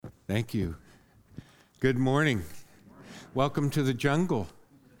Thank you. Good morning. Welcome to the jungle.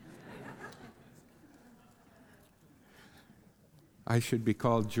 I should be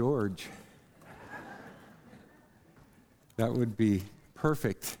called George. That would be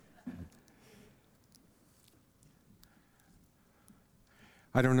perfect.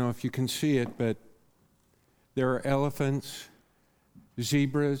 I don't know if you can see it, but there are elephants,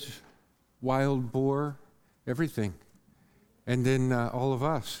 zebras, wild boar, everything. And then all of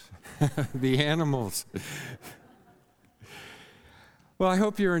us, the animals. Well, I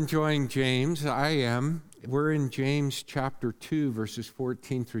hope you're enjoying James. I am. We're in James chapter 2, verses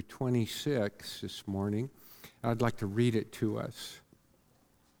 14 through 26 this morning. I'd like to read it to us.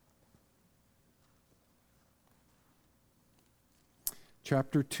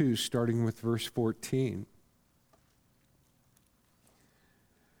 Chapter 2, starting with verse 14.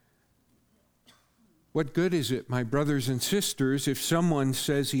 What good is it, my brothers and sisters, if someone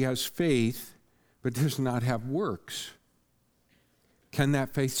says he has faith but does not have works? Can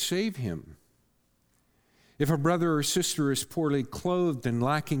that faith save him? If a brother or sister is poorly clothed and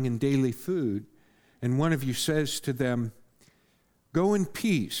lacking in daily food, and one of you says to them, "Go in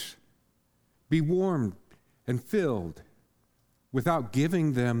peace, be warmed and filled," without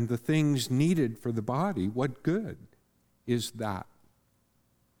giving them the things needed for the body, what good is that?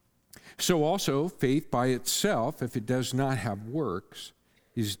 So also, faith by itself, if it does not have works,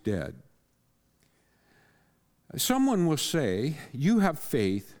 is dead. Someone will say, "You have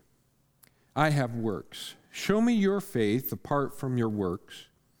faith, I have works. Show me your faith apart from your works,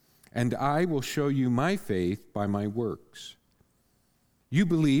 and I will show you my faith by my works. You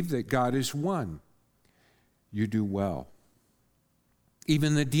believe that God is one. You do well.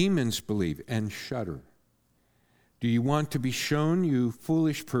 Even the demons believe and shudder. Do you want to be shown, you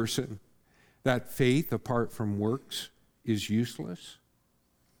foolish person, that faith apart from works is useless?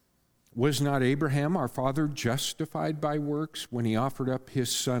 Was not Abraham, our father, justified by works when he offered up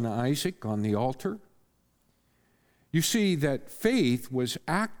his son Isaac on the altar? You see that faith was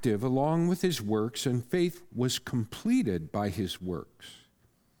active along with his works, and faith was completed by his works.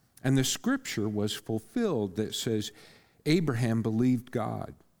 And the scripture was fulfilled that says, Abraham believed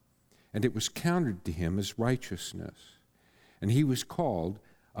God, and it was counted to him as righteousness, and he was called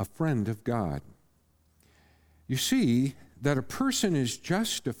a friend of God. You see that a person is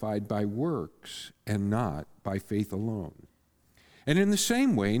justified by works and not by faith alone. And in the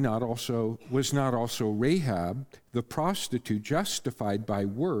same way, was not also Rahab, the prostitute, justified by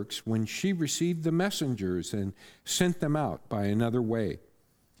works when she received the messengers and sent them out by another way?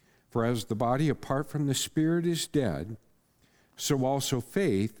 For as the body apart from the spirit is dead, so also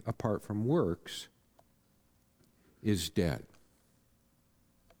faith apart from works is dead.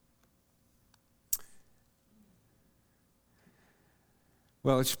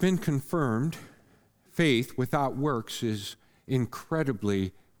 Well, it's been confirmed, faith without works is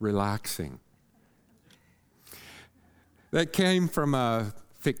incredibly relaxing. That came from a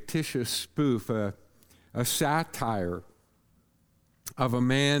fictitious spoof, a satire of a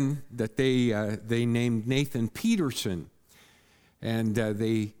man that they named Nathan Peterson. And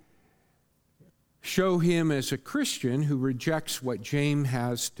they show him as a Christian who rejects what James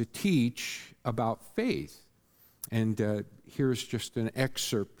has to teach about faith. And here's just an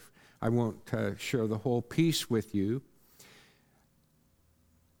excerpt. I won't share the whole piece with you.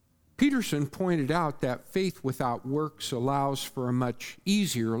 Peterson pointed out that faith without works allows for a much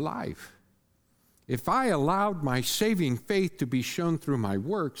easier life. If I allowed my saving faith to be shown through my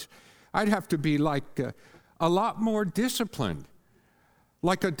works, I'd have to be like a lot more disciplined,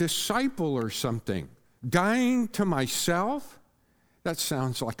 like a disciple or something. Dying to myself? That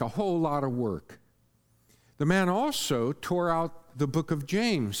sounds like a whole lot of work. The man also tore out the book of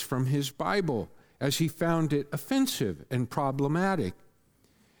James from his Bible as he found it offensive and problematic.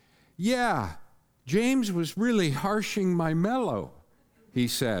 Yeah, James was really harshing my mellow, he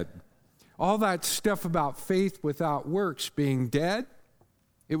said. All that stuff about faith without works being dead,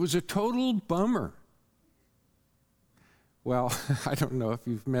 it was a total bummer. Well, I don't know if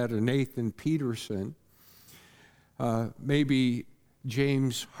you've met a Nathan Peterson. Maybe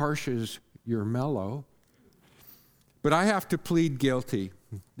James harshes your mellow. But I have to plead guilty.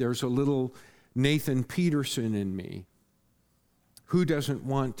 There's a little Nathan Peterson in me. Who doesn't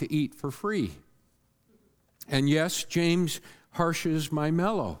want to eat for free? And yes, James harshes my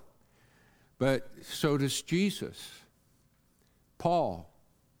mellow, but so does Jesus, Paul,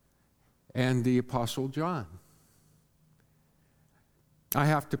 and the Apostle John. I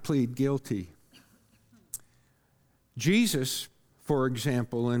have to plead guilty. Jesus, for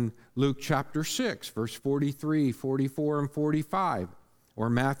example, in Luke chapter 6, verse 43, 44, and 45, Or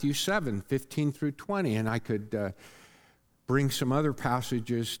Matthew 7, 15 through 20, and I could bring some other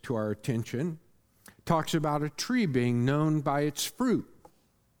passages to our attention. Talks about a tree being known by its fruit.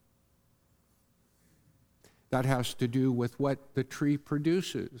 That has to do with what the tree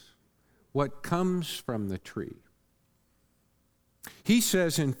produces, what comes from the tree. He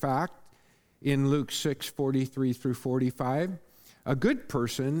says, in fact, in Luke 6, 43 through 45, a good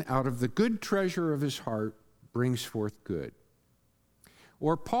person out of the good treasure of his heart brings forth good.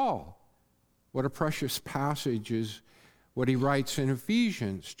 Or Paul, what a precious passage is what he writes in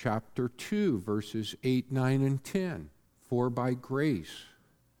Ephesians chapter 2, verses 8, 9, and 10. For by grace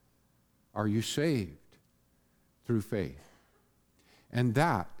are you saved through faith. And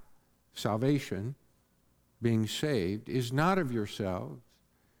that salvation, being saved, is not of yourselves.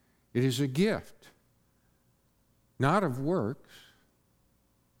 It is a gift, not of works,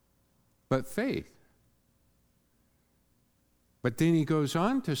 but faith. But then he goes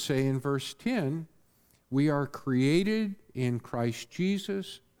on to say in verse 10, we are created in Christ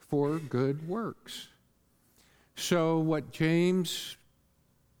Jesus for good works. So what James,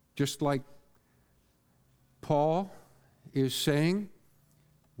 just like Paul, is saying,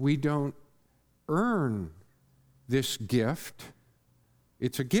 we don't earn this gift.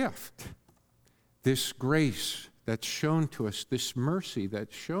 It's a gift. This grace that's shown to us, this mercy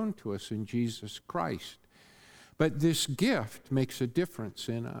that's shown to us in Jesus Christ. But this gift makes a difference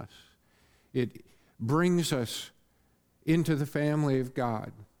in us. It brings us into the family of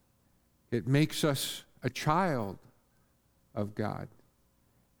God. It makes us a child of God.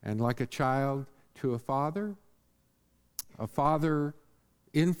 And like a child to a father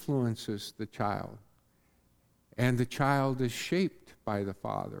influences the child. And the child is shaped by the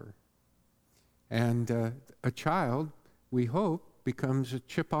father. And a child, we hope, becomes a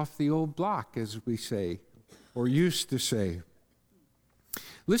chip off the old block, as we say, or used to say.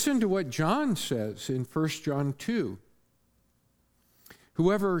 Listen to what John says in 1 John 2.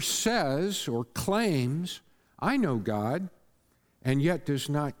 Whoever says or claims, I know God, and yet does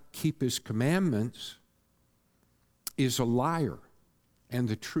not keep his commandments, is a liar, and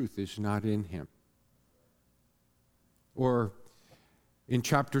the truth is not in him. Or in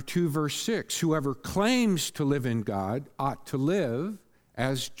chapter 2, verse 6, whoever claims to live in God ought to live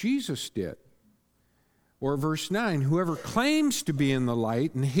as Jesus did. Or verse 9, whoever claims to be in the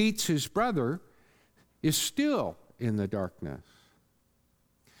light and hates his brother is still in the darkness.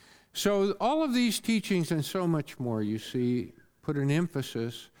 So all of these teachings and so much more, you see, put an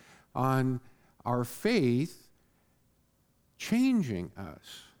emphasis on our faith changing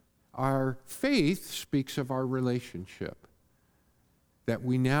us. Our faith speaks of our relationship, that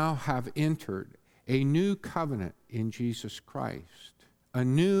we now have entered a new covenant in Jesus Christ, a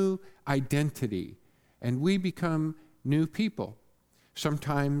new identity, and we become new people.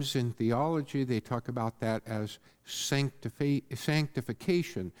 Sometimes in theology, they talk about that as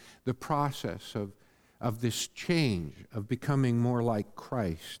sanctification, the process of this change, of becoming more like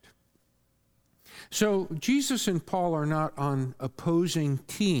Christ. So Jesus and Paul are not on opposing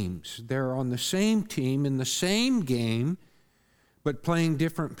teams. They're on the same team in the same game, but playing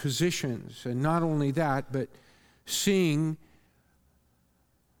different positions. And not only that, but seeing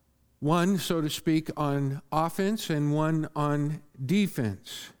one, so to speak, on offense and one on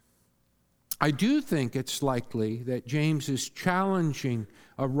defense. I do think it's likely that James is challenging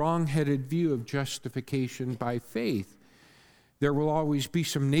a wrong-headed view of justification by faith. There will always be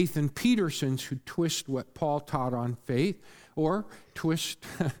some Nathan Petersons who twist what Paul taught on faith, or twist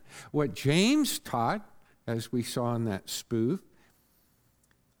what James taught, as we saw in that spoof.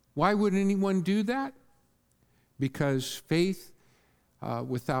 Why would anyone do that? Because faith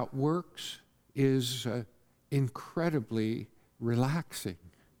without works is incredibly relaxing.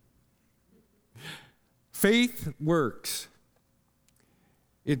 Faith works.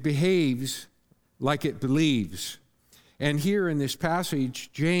 It behaves like it believes. And here in this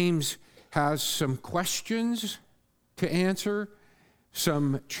passage, James has some questions to answer,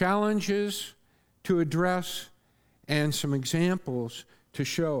 some challenges to address, and some examples to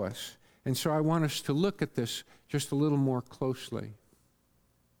show us. And so I want us to look at this just a little more closely.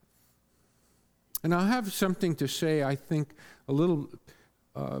 And I'll have something to say, I think, a little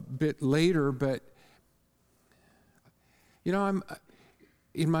bit later, but, you know, I'm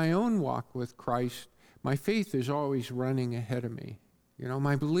in my own walk with Christ, my faith is always running ahead of me. You know,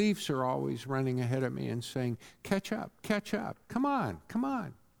 my beliefs are always running ahead of me and saying, catch up, come on.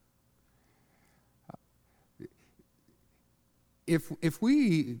 If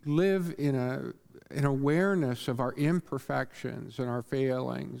we live in an awareness of our imperfections and our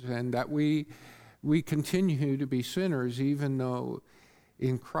failings, and that we continue to be sinners, even though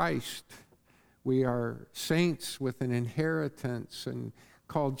in Christ we are saints with an inheritance and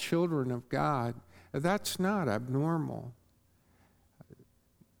called children of God. That's not abnormal.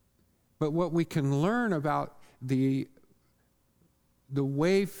 But what we can learn about the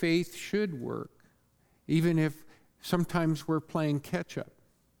way faith should work, even if sometimes we're playing catch up,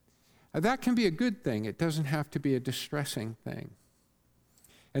 that can be a good thing. It doesn't have to be a distressing thing.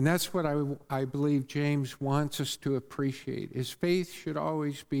 And that's what I believe James wants us to appreciate. His faith should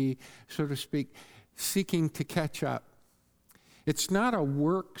always be, so to speak, seeking to catch up. It's not a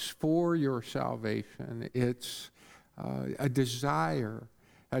works for your salvation. It's a desire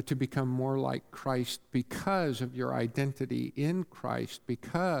to become more like Christ because of your identity in Christ,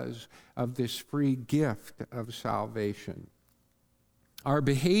 because of this free gift of salvation. Our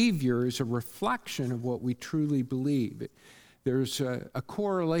behavior is a reflection of what we truly believe. There's a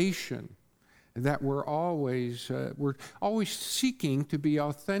correlation that we're always seeking to be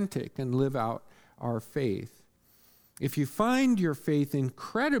authentic and live out our faith. If you find your faith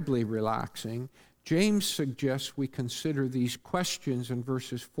incredibly relaxing, James suggests we consider these questions in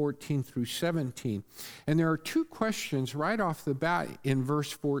verses 14 through 17. And there are two questions right off the bat in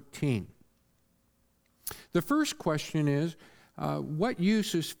verse 14. The first question is, what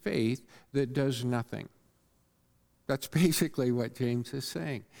use is faith that does nothing? That's basically what James is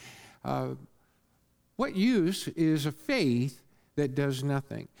saying. What use is a faith that does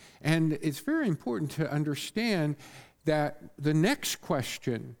nothing? And it's very important to understand that the next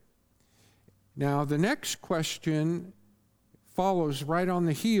question follows right on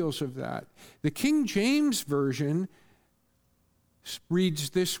the heels of that. The King James Version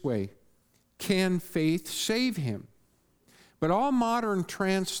reads this way: can faith save him? But all modern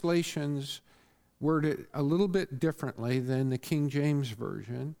translations word it a little bit differently than the King James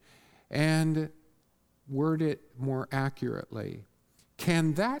Version and word it more accurately.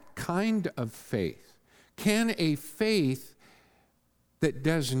 Can that kind of faith, can a faith that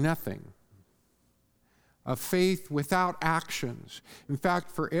does nothing, a faith without actions? In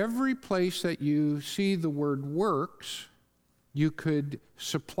fact, for every place that you see the word works, you could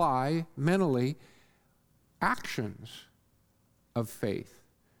supply mentally actions of faith,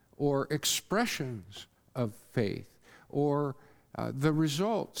 or expressions of faith, or the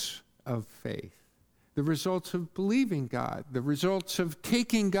results of faith, the results of believing God, the results of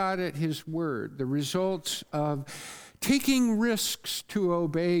taking God at His word, the results of taking risks to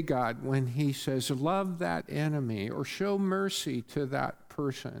obey God when He says, love that enemy, or show mercy to that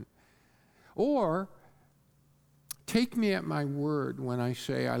person, or take me at my word when I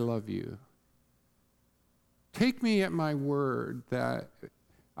say I love you. Take me at my word that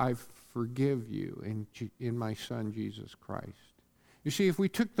I forgive you in my Son, Jesus Christ. You see, if we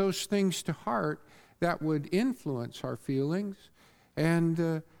took those things to heart, that would influence our feelings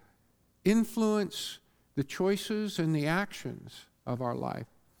and influence the choices and the actions of our life.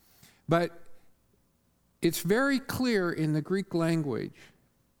 But it's very clear in the Greek language.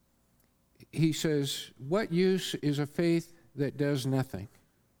 He says, what use is a faith that does nothing?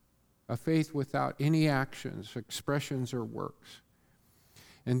 A faith without any actions, expressions, or works.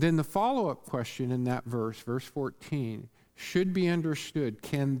 And then the follow-up question in that verse 14, should be understood.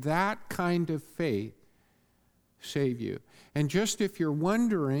 Can that kind of faith save you? And just if you're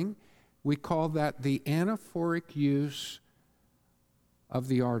wondering, we call that the anaphoric use of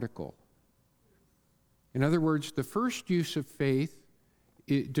the article. In other words, the first use of faith,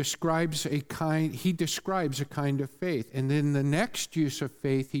 he describes a kind of faith. And then the next use of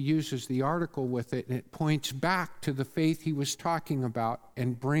faith, he uses the article with it, and it points back to the faith he was talking about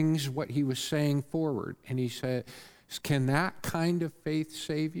and brings what he was saying forward. And he said, can that kind of faith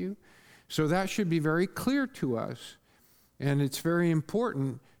save you? So that should be very clear to us, and it's very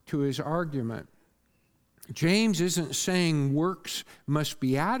important to his argument. James isn't saying works must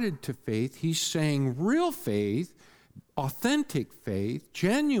be added to faith. He's saying real faith, authentic faith,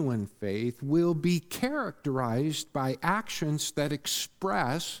 genuine faith will be characterized by actions that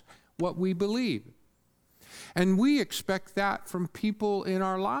express what we believe. And we expect that from people in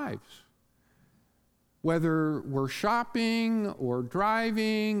our lives. Whether we're shopping or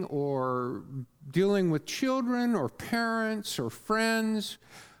driving or dealing with children or parents or friends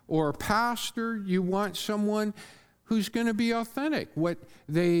or a pastor, you want someone who's going to be authentic. What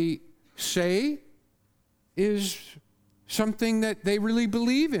they say is something that they really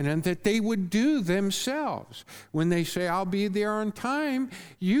believe in and that they would do themselves. When they say, I'll be there on time,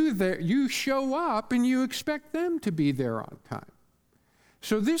 you show up and you expect them to be there on time.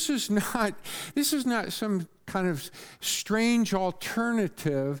 So this is not some kind of strange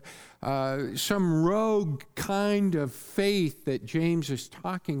alternative, some rogue kind of faith that James is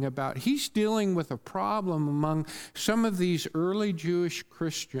talking about. He's dealing with a problem among some of these early Jewish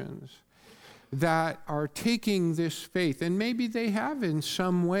Christians that are taking this faith, and maybe they have in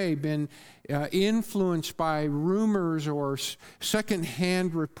some way been influenced by rumors or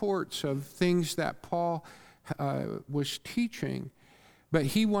secondhand reports of things that Paul was teaching. But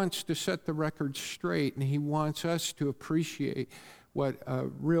he wants to set the record straight, and he wants us to appreciate what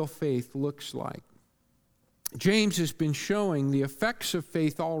real faith looks like. James has been showing the effects of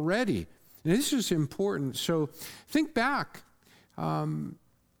faith already. And this is important. So think back.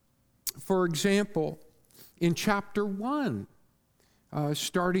 For example, in chapter 1,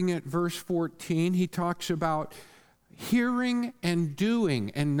 starting at verse 14, he talks about hearing and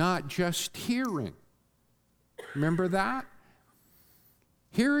doing and not just hearing. Remember that?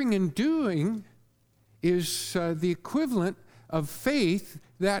 Hearing and doing is the equivalent of faith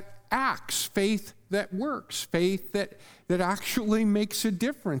that acts, faith that works, faith that actually makes a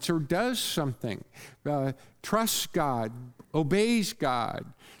difference or does something, trusts God, obeys God,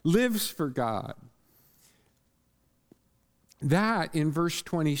 lives for God. That, in verse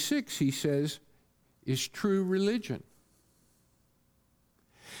 26, he says, is true religion.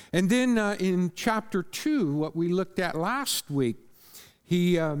 And then in chapter 2, what we looked at last week,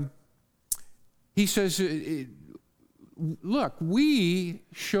 he says, look, we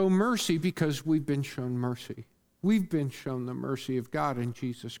show mercy because we've been shown mercy. We've been shown the mercy of God in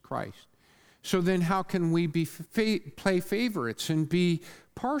Jesus Christ. So then how can we play favorites and be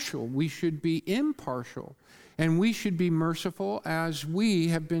partial? We should be impartial. And we should be merciful as we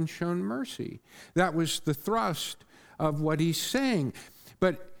have been shown mercy. That was the thrust of what he's saying.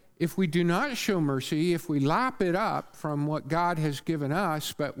 But if we do not show mercy, if we lap it up from what God has given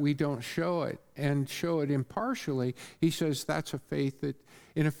us, but we don't show it and show it impartially, he says that's a faith that,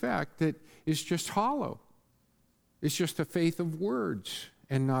 in effect, that is just hollow. It's just a faith of words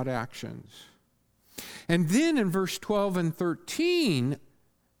and not actions. And then in verse 12 and 13,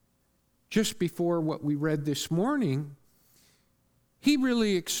 just before what we read this morning, he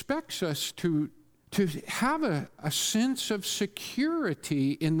really expects us to have a sense of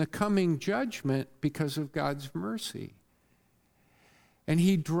security in the coming judgment because of God's mercy. And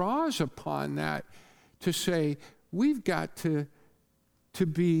he draws upon that to say, we've got to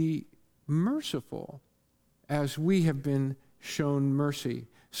be merciful as we have been shown mercy.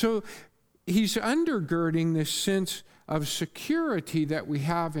 So he's undergirding this sense of security that we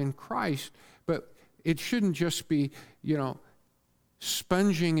have in Christ, but it shouldn't just be,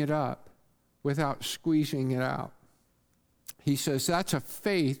 sponging it up without squeezing it out. He says that's a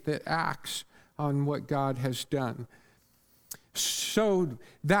faith that acts on what God has done. So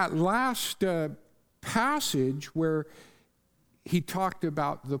that last passage where he talked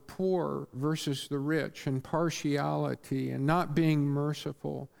about the poor versus the rich and partiality and not being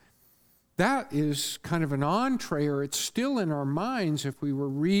merciful, that is kind of an entree, or it's still in our minds if we were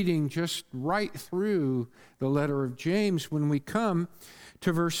reading just right through the letter of James when we come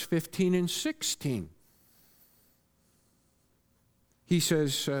to verse 15 and 16. He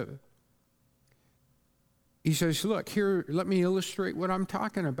says, look, here, let me illustrate what I'm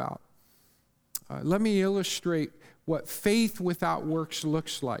talking about. Let me illustrate what faith without works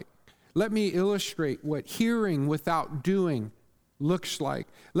looks like. Let me illustrate what hearing without doing looks like.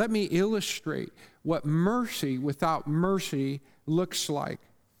 Let me illustrate what mercy without mercy looks like.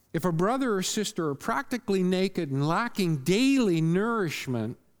 If a brother or sister are practically naked and lacking daily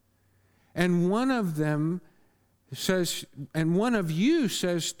nourishment, and one of you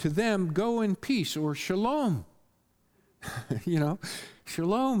says to them, go in peace, or shalom.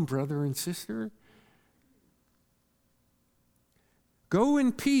 Shalom, brother and sister. Go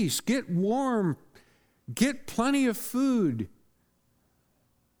in peace, get warm, get plenty of food.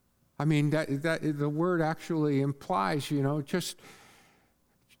 I mean, that the word actually implies, just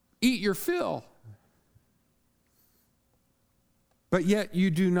eat your fill. But yet you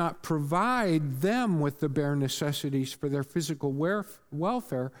do not provide them with the bare necessities for their physical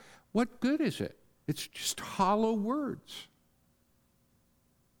welfare. What good is it? It's just hollow words.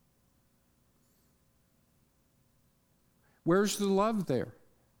 Where's the love there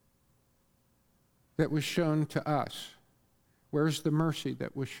that was shown to us? Where's the mercy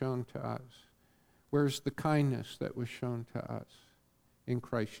that was shown to us? Where's the kindness that was shown to us in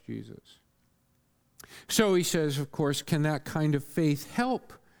Christ Jesus? So he says, of course, can that kind of faith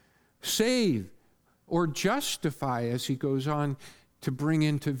help, save, or justify, as he goes on to bring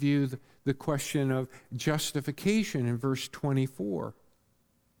into view the question of justification in verse 24?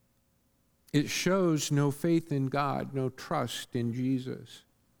 It shows no faith in God, no trust in Jesus.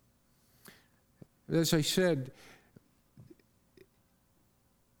 As I said,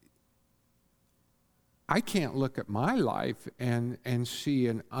 I can't look at my life and see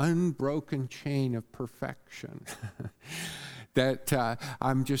an unbroken chain of perfection. That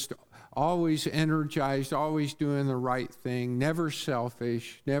I'm just always energized, always doing the right thing, never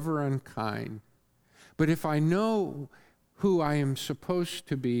selfish, never unkind. But if I know who I am supposed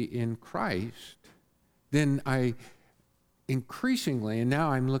to be in Christ, then I increasingly, and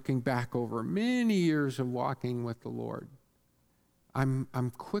now I'm looking back over many years of walking with the Lord,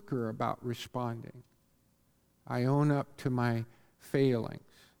 I'm quicker about responding. I own up to my failings.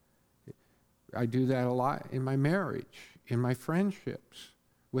 I do that a lot in my marriage, in my friendships,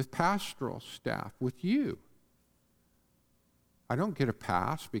 with pastoral staff, with you. I don't get a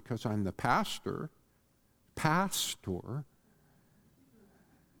pass because I'm the pastor. I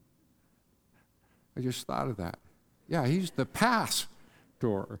just thought of that. Yeah, he's the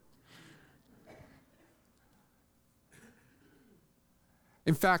pastor.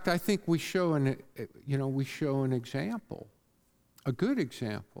 In fact, I think we show an example, a good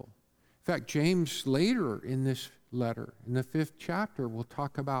example. In fact, James later in this letter, in the 5th chapter, will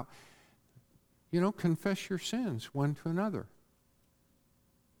talk about, confess your sins one to another.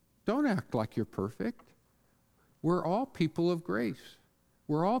 Don't act like you're perfect. We're all people of grace.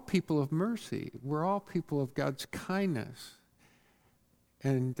 We're all people of mercy. We're all people of God's kindness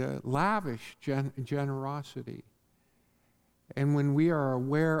and lavish generosity. And when we are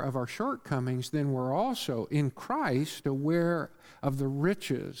aware of our shortcomings, then we're also, in Christ, aware of the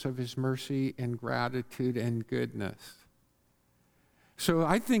riches of his mercy and gratitude and goodness. So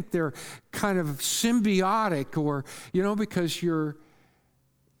I think they're kind of symbiotic, or, because you're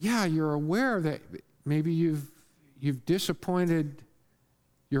aware that maybe you've disappointed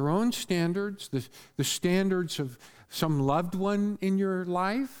your own standards, the standards of some loved one in your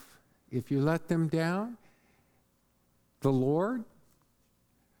life, if you let them down, the Lord,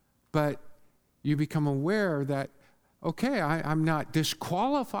 but you become aware that, okay, I'm not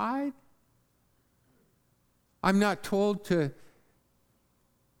disqualified. I'm not told to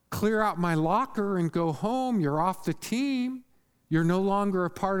clear out my locker and go home. You're off the team. You're no longer a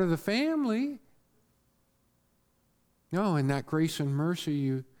part of the family. No, in that grace and mercy,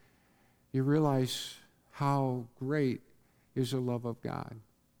 you realize how great is the love of God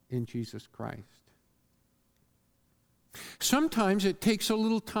in Jesus Christ. Sometimes it takes a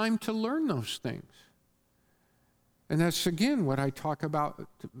little time to learn those things. And that's, again, what I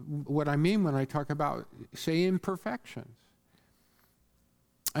mean when I talk about, say, imperfections.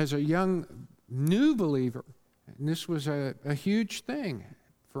 As a young, new believer, and this was a huge thing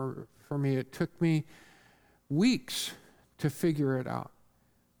for me. It took me weeks to figure it out.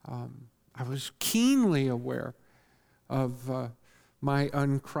 I was keenly aware of my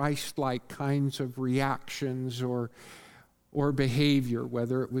unchristlike kinds of reactions or behavior,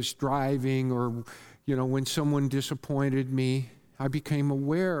 whether it was driving or, when someone disappointed me. I became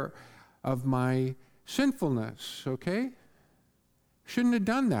aware of my sinfulness, okay? Shouldn't have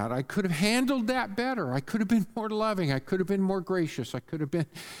done that. I could have handled that better. I could have been more loving. I could have been more gracious. I could have been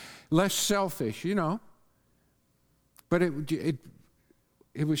less selfish, But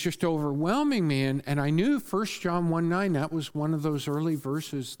it was just overwhelming me. And I knew 1 John 1:9, that was one of those early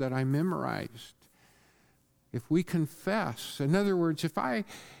verses that I memorized. If we confess, in other words, if I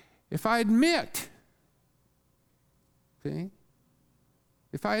admit, okay?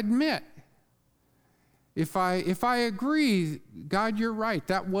 If I admit, if I agree, God, you're right,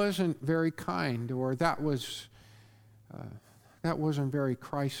 that wasn't very kind, or that wasn't very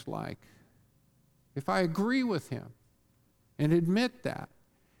Christ-like. If I agree with him and admit that,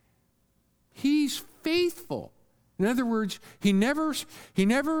 he's faithful. In other words, he never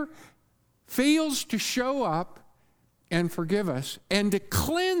fails to show up and forgive us and to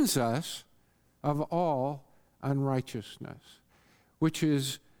cleanse us of all unrighteousness, which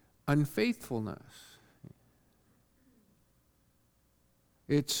is unfaithfulness.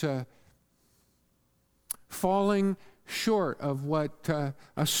 It's falling short of what a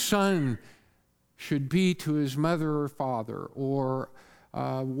son should be to his mother or father, or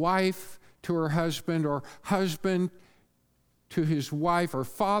a wife to her husband, or husband to his wife, or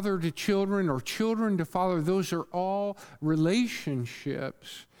father to children, or children to father. Those are all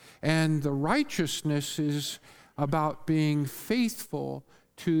relationships. And the righteousness is about being faithful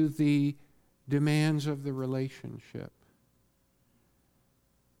to the demands of the relationship.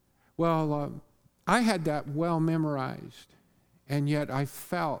 Well, I had that well memorized, and yet I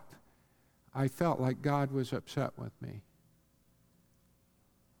felt like God was upset with me.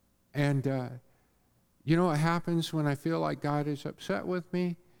 And you know what happens when I feel like God is upset with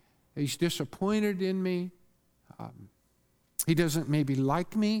me? He's disappointed in me. He doesn't maybe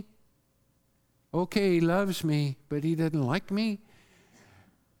like me. Okay, he loves me, but he doesn't like me.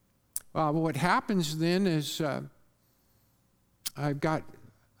 What happens then is I've got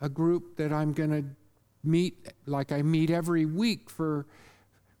a group that I'm going to meet, like I meet every week we're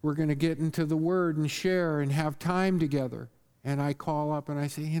going to get into the Word and share and have time together. And I call up and I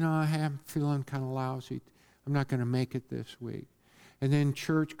say, I am feeling kind of lousy. I'm not going to make it this week. And then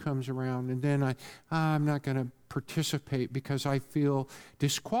church comes around, and then I'm not going to participate because I feel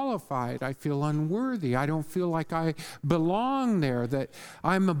disqualified. I feel unworthy. I don't feel like I belong there, that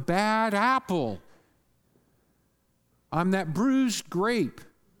I'm a bad apple. I'm that bruised grape.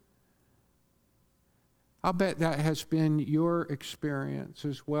 I'll bet that has been your experience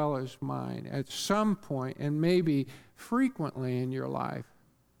as well as mine at some point, and maybe frequently in your life,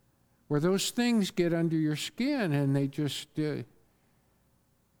 where those things get under your skin and they just, you're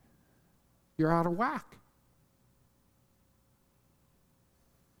out of whack.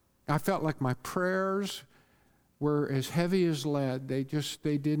 I felt like my prayers were as heavy as lead.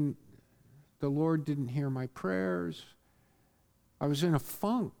 The Lord didn't hear my prayers. I was in a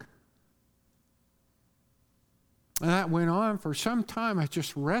funk. And that went on for some time. I was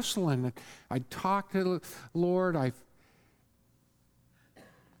just wrestling. I'd talk to the Lord.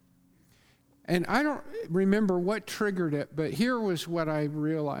 And I don't remember what triggered it, but here was what I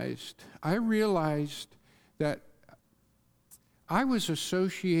realized. I realized that I was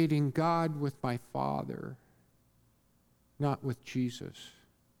associating God with my Father, not with Jesus.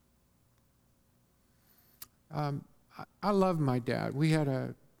 I love my dad. We had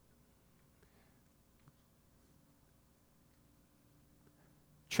a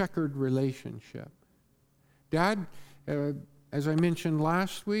checkered relationship. Dad, as I mentioned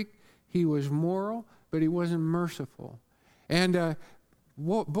last week, he was moral, but he wasn't merciful. And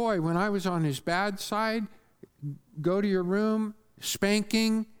boy, when I was on his bad side, go to your room,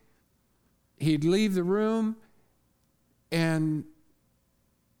 spanking, he'd leave the room, and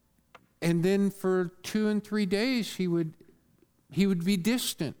then for 2 and 3 days he would be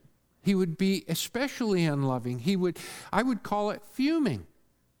distant. He would be especially unloving. I would call it fuming.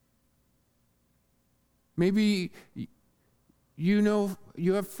 Maybe you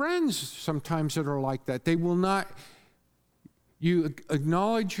have friends sometimes that are like that. They will not, you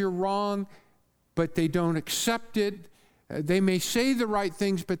acknowledge you're wrong, but they don't accept it. They may say the right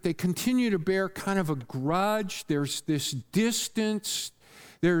things, but they continue to bear kind of a grudge. There's this distance.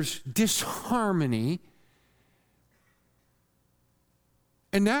 There's disharmony.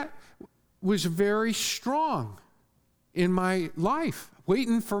 And that was very strong in my life.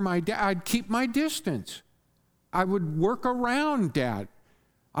 Waiting for my dad, I'd keep my distance. I would work around Dad.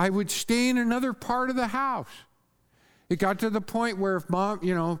 I would stay in another part of the house. It got to the point where if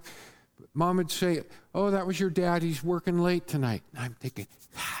Mom would say, "Oh, that was your dad, he's working late tonight." And I'm thinking,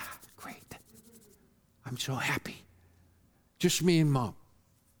 great. I'm so happy. Just me and Mom.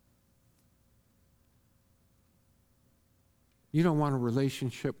 You don't want a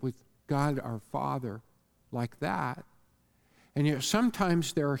relationship with God our Father like that. And yet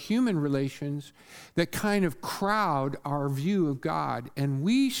sometimes there are human relations that kind of crowd our view of God. And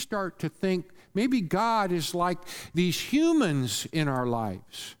we start to think maybe God is like these humans in our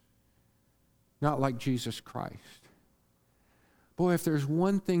lives, not like Jesus Christ. Boy, if there's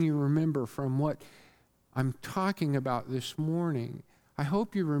one thing you remember from what I'm talking about this morning, I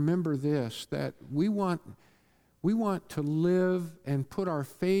hope you remember this, that we want to live and put our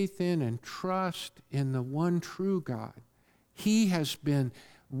faith in and trust in the one true God. He has been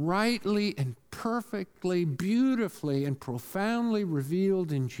rightly and perfectly, beautifully and profoundly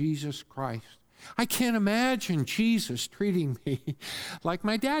revealed in Jesus Christ. I can't imagine Jesus treating me like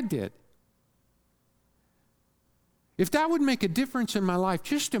my dad did. If that would make a difference in my life,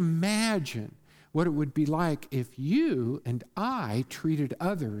 just imagine what it would be like if you and I treated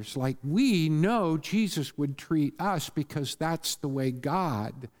others like we know Jesus would treat us, because that's the way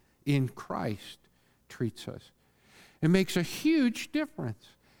God in Christ treats us. It makes a huge difference.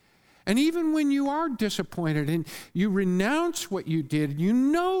 And even when you are disappointed and you renounce what you did, you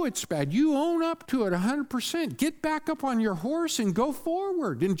know it's bad, you own up to it 100%. Get back up on your horse and go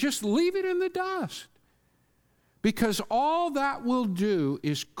forward and just leave it in the dust. Because all that will do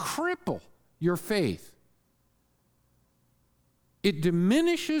is cripple your faith. It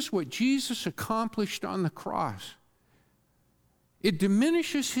diminishes what Jesus accomplished on the cross. It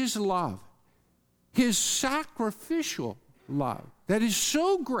diminishes his love, his sacrificial love that is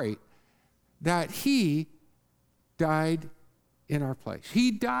so great that he died in our place.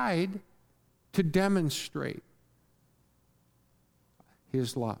 He died to demonstrate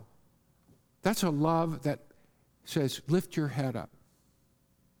his love. That's a love that says, lift your head up.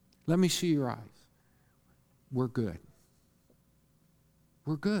 Let me see your eyes. We're good.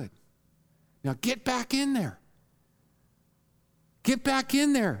 We're good. Now get back in there. Get back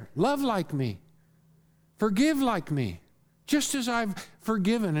in there. Love like me. Forgive like me. Just as I've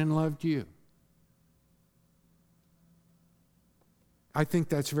forgiven and loved you. I think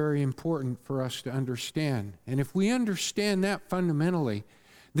that's very important for us to understand. And if we understand that fundamentally,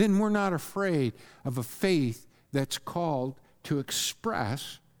 then we're not afraid of a faith that's called to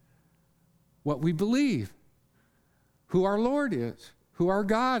express what we believe, who our Lord is, who our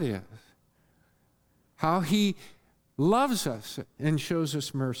God is, how he loves us and shows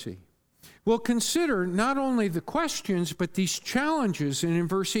us mercy. We'll consider not only the questions, but these challenges. And in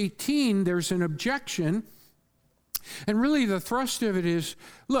verse 18, there's an objection. And really the thrust of it is,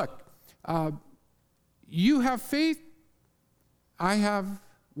 look, you have faith, I have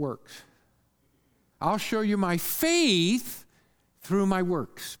works. I'll show you my faith through my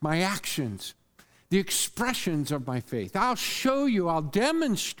works, my actions, the expressions of my faith. I'll show you, I'll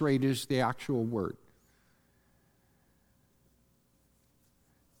demonstrate is the actual word.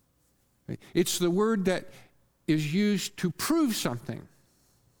 It's the word that is used to prove something.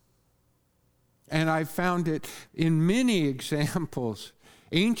 And I've found it in many examples,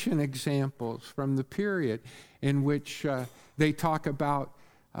 ancient examples from the period in which they talk about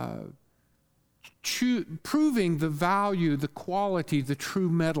proving the value, the quality, the true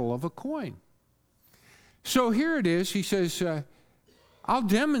metal of a coin. So here it is. He says, I'll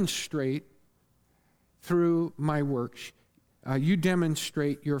demonstrate through my works. You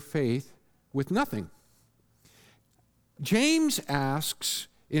demonstrate your faith with nothing. James asks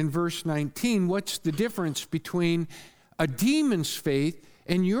in verse 19, what's the difference between a demon's faith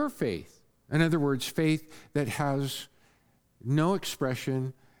and your faith? In other words, faith that has no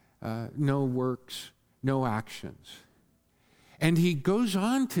expression, no works, no actions. And he goes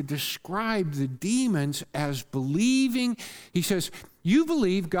on to describe the demons as believing. He says, you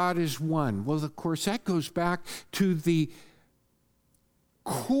believe God is one. Well, of course, that goes back to the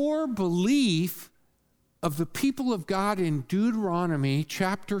core belief of the people of God in Deuteronomy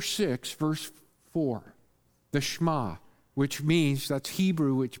chapter 6, verse 4. The Shema, which means, that's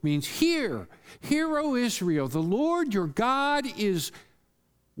Hebrew, which means, hear, O Israel, the Lord your God is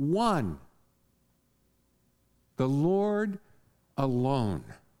one. The Lord alone.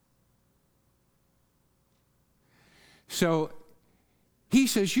 So he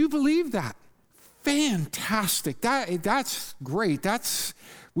says, you believe that? Fantastic. That's great.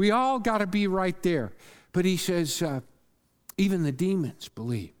 We all got to be right there. But he says, even the demons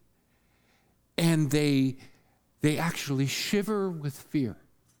believe. And they actually shiver with fear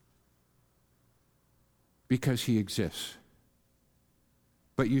because he exists.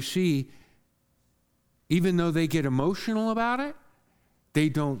 But you see, even though they get emotional about it, they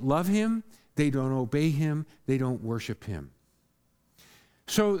don't love him, they don't obey him, they don't worship him.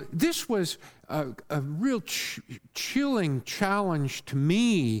 So this was a real chilling challenge to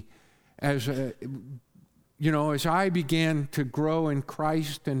me as I began to grow in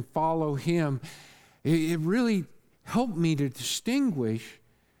Christ and follow him. It really helped me to distinguish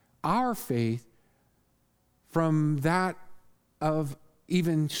our faith from that of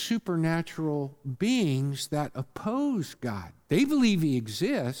even supernatural beings that oppose God. They believe he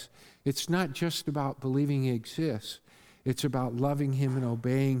exists. It's not just about believing he exists. It's about loving him and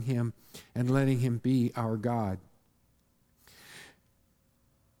obeying him and letting him be our God.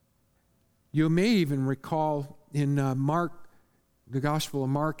 You may even recall in Mark, the Gospel of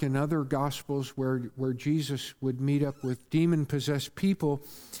Mark and other Gospels where Jesus would meet up with demon-possessed people.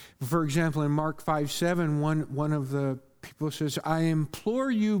 For example, in Mark 5:7, one of the people says, I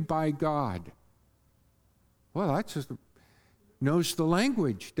implore you by God. Well, that just knows the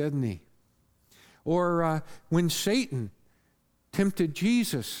language, doesn't he? Or when Satan tempted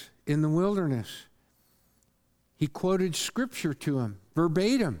Jesus in the wilderness, he quoted Scripture to him,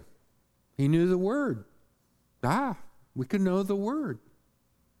 verbatim. He knew the word. We can know the word.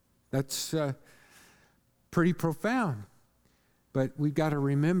 That's pretty profound. But we've got to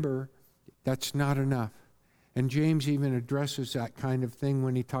remember that's not enough. And James even addresses that kind of thing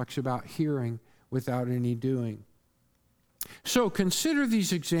when he talks about hearing without any doing. So consider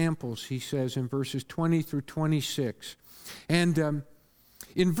these examples, he says in verses 20 through 26. And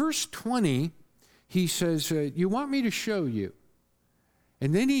in verse 20, he says, you want me to show you.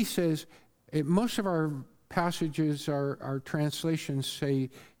 And then he says, most of our passages, our translations say,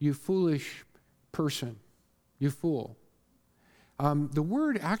 you foolish person, you fool. the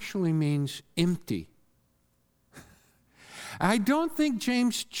word actually means empty. I don't think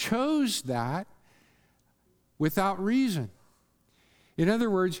James chose that without reason. In other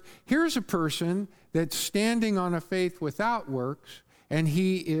words, here's a person that's standing on a faith without works, and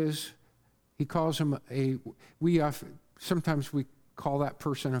he calls him sometimes we call that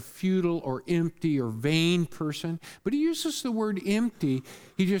person a futile or empty or vain person, but he uses the word empty.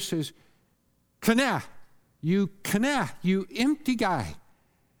 He just says, kana, you empty guy.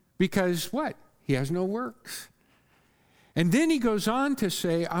 Because what? He has no works. And then he goes on to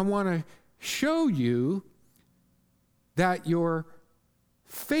say, I want to show you that your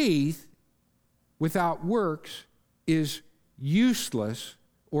faith without works is useless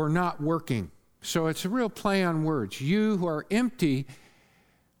or not working. So it's a real play on words. You who are empty,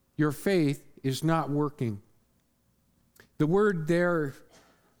 your faith is not working. The word there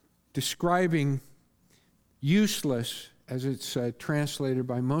describing useless, as it's translated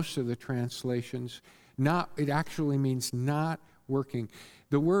by most of the translations, it actually means not working.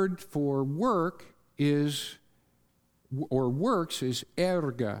 The word for work works is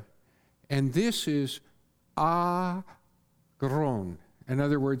erga, and this is agron. In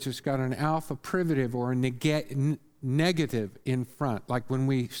other words, it's got an alpha privative or a negative in front. Like when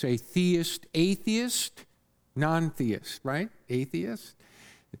we say theist, atheist, non-theist, right? Atheist.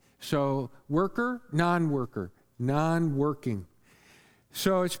 So worker, non-worker, non-working.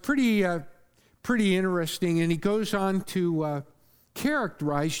 So it's pretty interesting. And he goes on to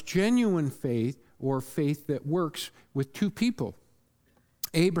characterize genuine faith or faith that works with two people,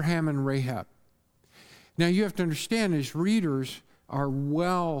 Abraham and Rahab. Now you have to understand, as readers are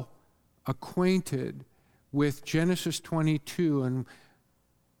well acquainted with Genesis 22, and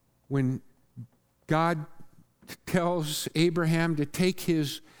when God tells Abraham to take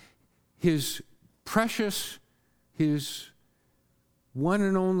his precious, his one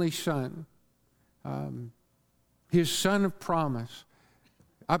and only son, his son of promise,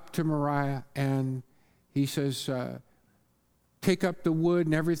 up to Moriah, and he says, take up the wood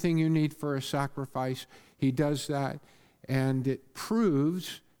and everything you need for a sacrifice. He does that, and it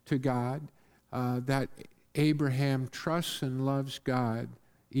proves to God that Abraham trusts and loves God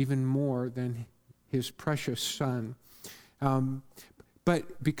even more than his precious son.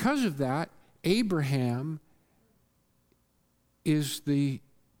 But because of that, Abraham he's the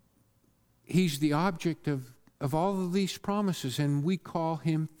object of all of these promises, and we call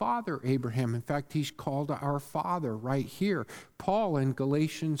him Father Abraham. In fact, he's called our Father right here. Paul in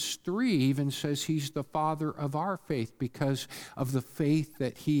Galatians 3 even says he's the father of our faith because of the faith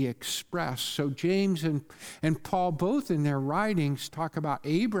that he expressed. So James and Paul, both in their writings, talk about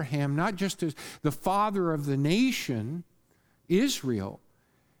Abraham not just as the father of the nation, Israel,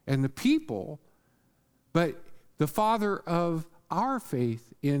 and the people, but the father of our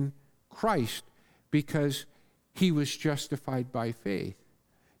faith in Christ, because he was justified by faith.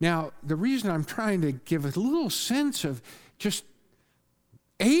 Now, the reason I'm trying to give a little sense of just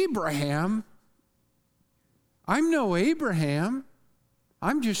Abraham, I'm no Abraham.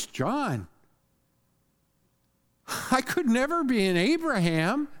 I'm just John. I could never be an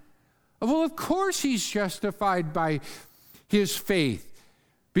Abraham. Well, of course he's justified by his faith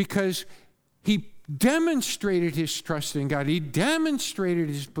because he demonstrated his trust in God. He demonstrated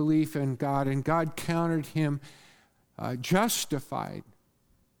his belief in God, and God counted him justified.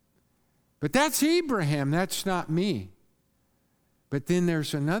 But that's Abraham. That's not me. But then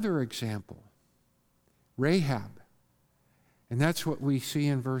there's another example, Rahab. And that's what we see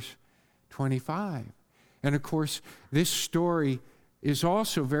in verse 25. And of course, this story is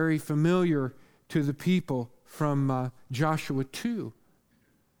also very familiar to the people from Joshua 2.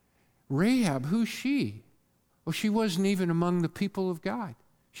 Rahab, who's she? Well, she wasn't even among the people of God.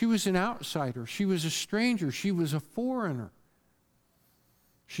 She was an outsider. She was a stranger. She was a foreigner.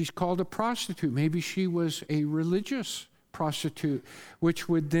 She's called a prostitute. Maybe she was a religious prostitute, which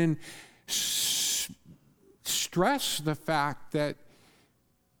would then stress the fact that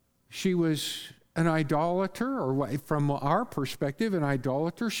she was an idolater, or from our perspective, an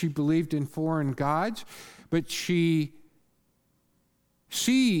idolater. She believed in foreign gods, but she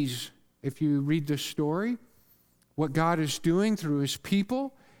sees, if you read the story, what God is doing through his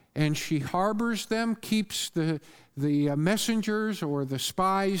people, and she harbors them, keeps the messengers or the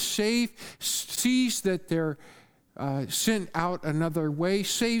spies safe, sees that they're sent out another way,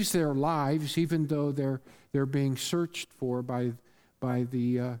 saves their lives, even though they're being searched for by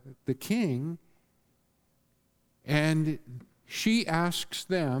the king. And she asks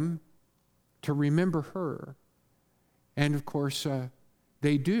them to remember her. And of course,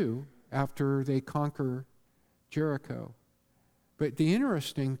 they do after they conquer Jericho. But the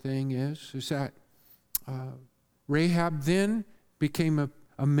interesting thing is that Rahab then became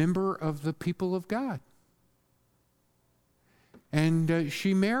a member of the people of God. And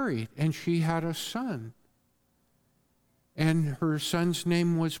she married, and she had a son. And her son's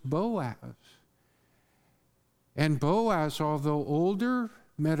name was Boaz. And Boaz, although older,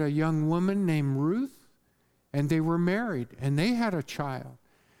 met a young woman named Ruth, and they were married, and they had a child.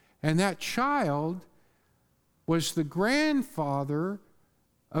 And that child was the grandfather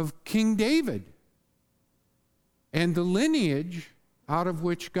of King David, and the lineage out of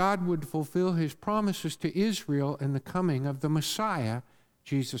which God would fulfill his promises to Israel in the coming of the Messiah,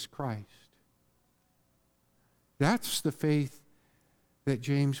 Jesus Christ. That's the faith that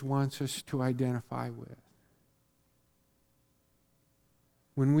James wants us to identify with.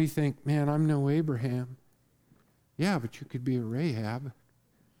 When we think, man, I'm no Abraham. Yeah, but you could be a Rahab.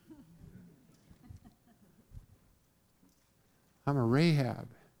 I'm a Rahab.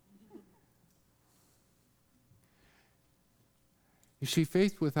 You see,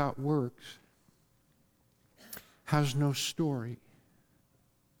 faith without works has no story.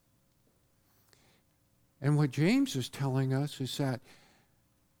 And what James is telling us is that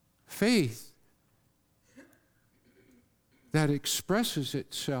faith that expresses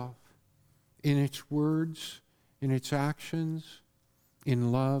itself in its words, in its actions,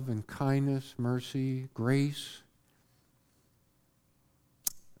 in love and kindness, mercy, grace,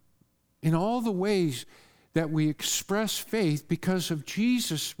 in all the ways that we express faith because of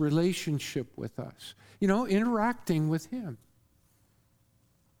Jesus' relationship with us, interacting with him.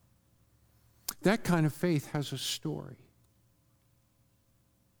 That kind of faith has a story.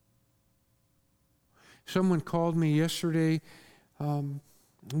 Someone called me yesterday.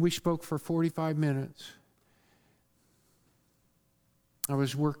 We spoke for 45 minutes. I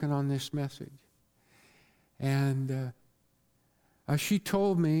was working on this message. And she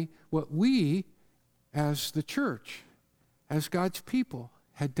told me what we, as the church, as God's people,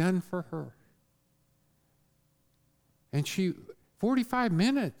 had done for her. And 45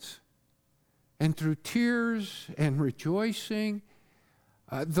 minutes, and through tears and rejoicing,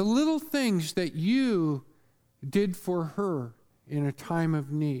 the little things that you did for her in a time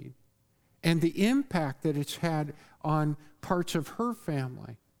of need, and the impact that it's had on parts of her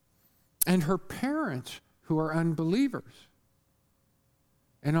family, and her parents who are unbelievers,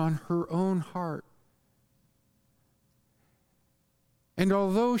 and on her own heart. And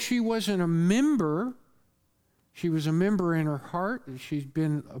although she wasn't a member, she was a member in her heart. She's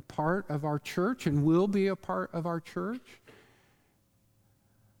been a part of our church and will be a part of our church.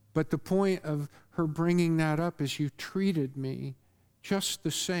 But the point of her bringing that up is you treated me just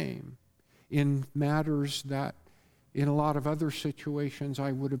the same in matters that in a lot of other situations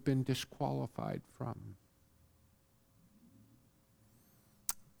I would have been disqualified from.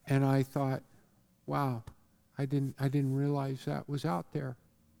 And I thought, wow, I didn't realize that was out there.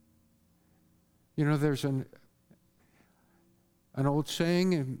 There's an old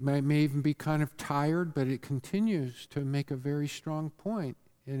saying, it may even be kind of tired, but it continues to make a very strong point.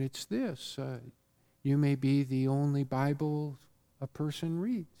 And it's this, you may be the only Bible a person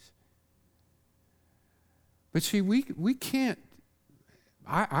reads. But see, we can't,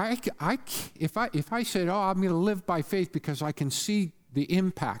 if I said, I'm going to live by faith because I can see the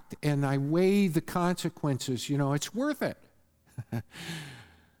impact and I weigh the consequences, it's worth it.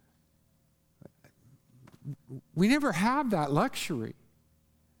 We never have that luxury.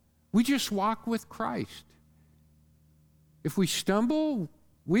 We just walk with Christ. If we stumble,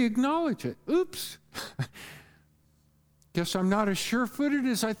 we acknowledge it. Oops. Guess I'm not as sure-footed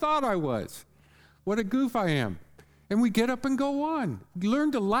as I thought I was. What a goof I am. And we get up and go on. We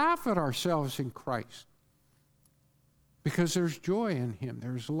learn to laugh at ourselves in Christ. Because there's joy in him.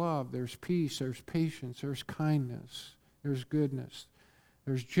 There's love. There's peace. There's patience. There's kindness. There's goodness.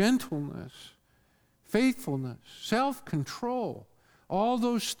 There's gentleness. Faithfulness. Self-control. All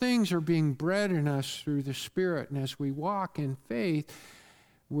those things are being bred in us through the Spirit. And as we walk in faith,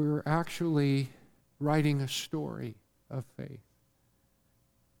 we're actually writing a story of faith.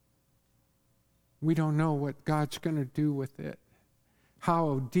 We don't know what God's going to do with it,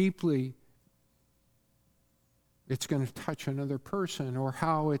 how deeply it's going to touch another person, or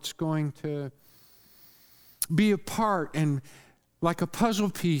how it's going to be a part and, like a puzzle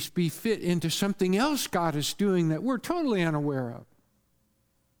piece, be fit into something else God is doing that we're totally unaware of.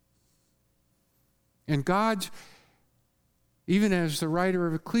 And God's, even as the writer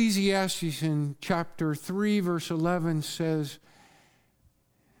of Ecclesiastes in chapter 3, verse 11 says,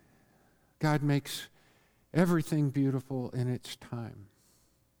 God makes everything beautiful in its time.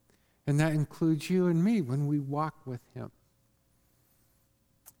 And that includes you and me when we walk with him.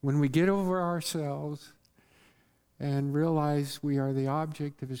 when we get over ourselves and realize we are the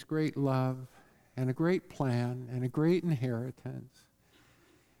object of his great love and a great plan and a great inheritance,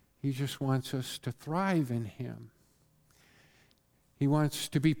 he just wants us to thrive in him. He wants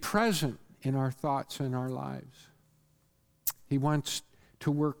to be present in our thoughts and our lives. He wants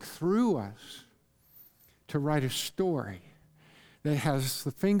to work through us to write a story that has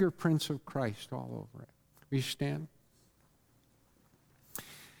the fingerprints of Christ all over it. Will you stand?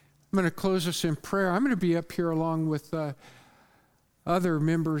 I'm going to close us in prayer. I'm going to be up here along with other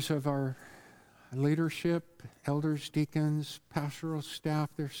members of our leadership, elders, deacons, pastoral staff,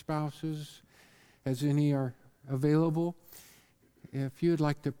 their spouses, as any are available. If you'd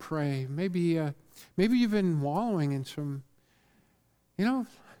like to pray, maybe you've been wallowing in some,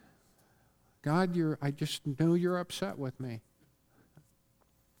 God, I just know you're upset with me.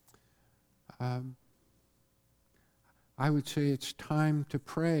 I would say it's time to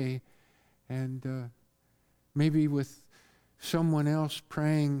pray, and maybe with someone else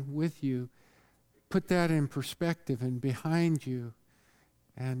praying with you, put that in perspective and behind you,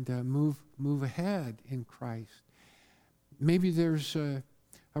 and move ahead in Christ. Maybe there's a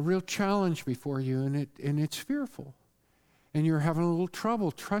real challenge before you, and it's fearful, and you're having a little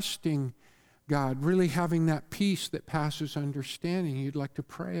trouble trusting God, really having that peace that passes understanding. You'd like to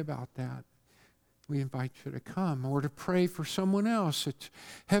pray about that. We invite you to come, or to pray for someone else. It's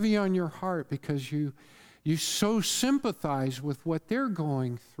heavy on your heart because you so sympathize with what they're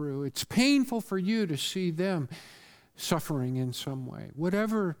going through. It's painful for you to see them suffering in some way,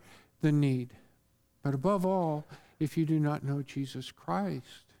 whatever the need. But above all, if you do not know Jesus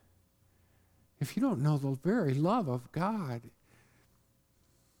Christ, if you don't know the very love of God,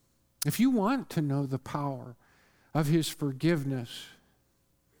 if you want to know the power of his forgiveness,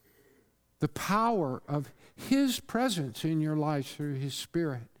 the power of his presence in your life through his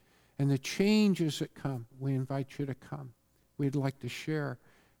Spirit, and the changes that come, we invite you to come. We'd like to share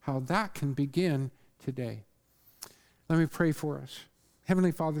how that can begin today. Let me pray for us.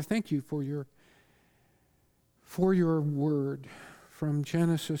 Heavenly Father, thank you for your word from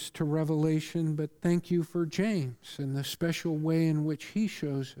Genesis to Revelation, but thank you for James and the special way in which he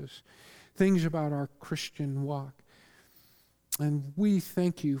shows us things about our Christian walk. And we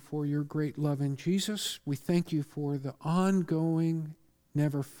thank you for your great love in Jesus. We thank you for the ongoing,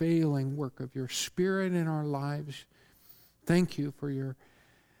 never failing work of your Spirit in our lives. Thank you for your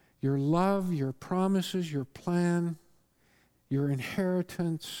love, your promises, your plan, your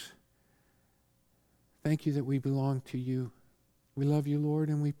inheritance. Thank you that we belong to you. We love you, Lord,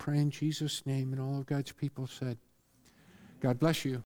 and we pray in Jesus' name. And all of God's people said, God bless you.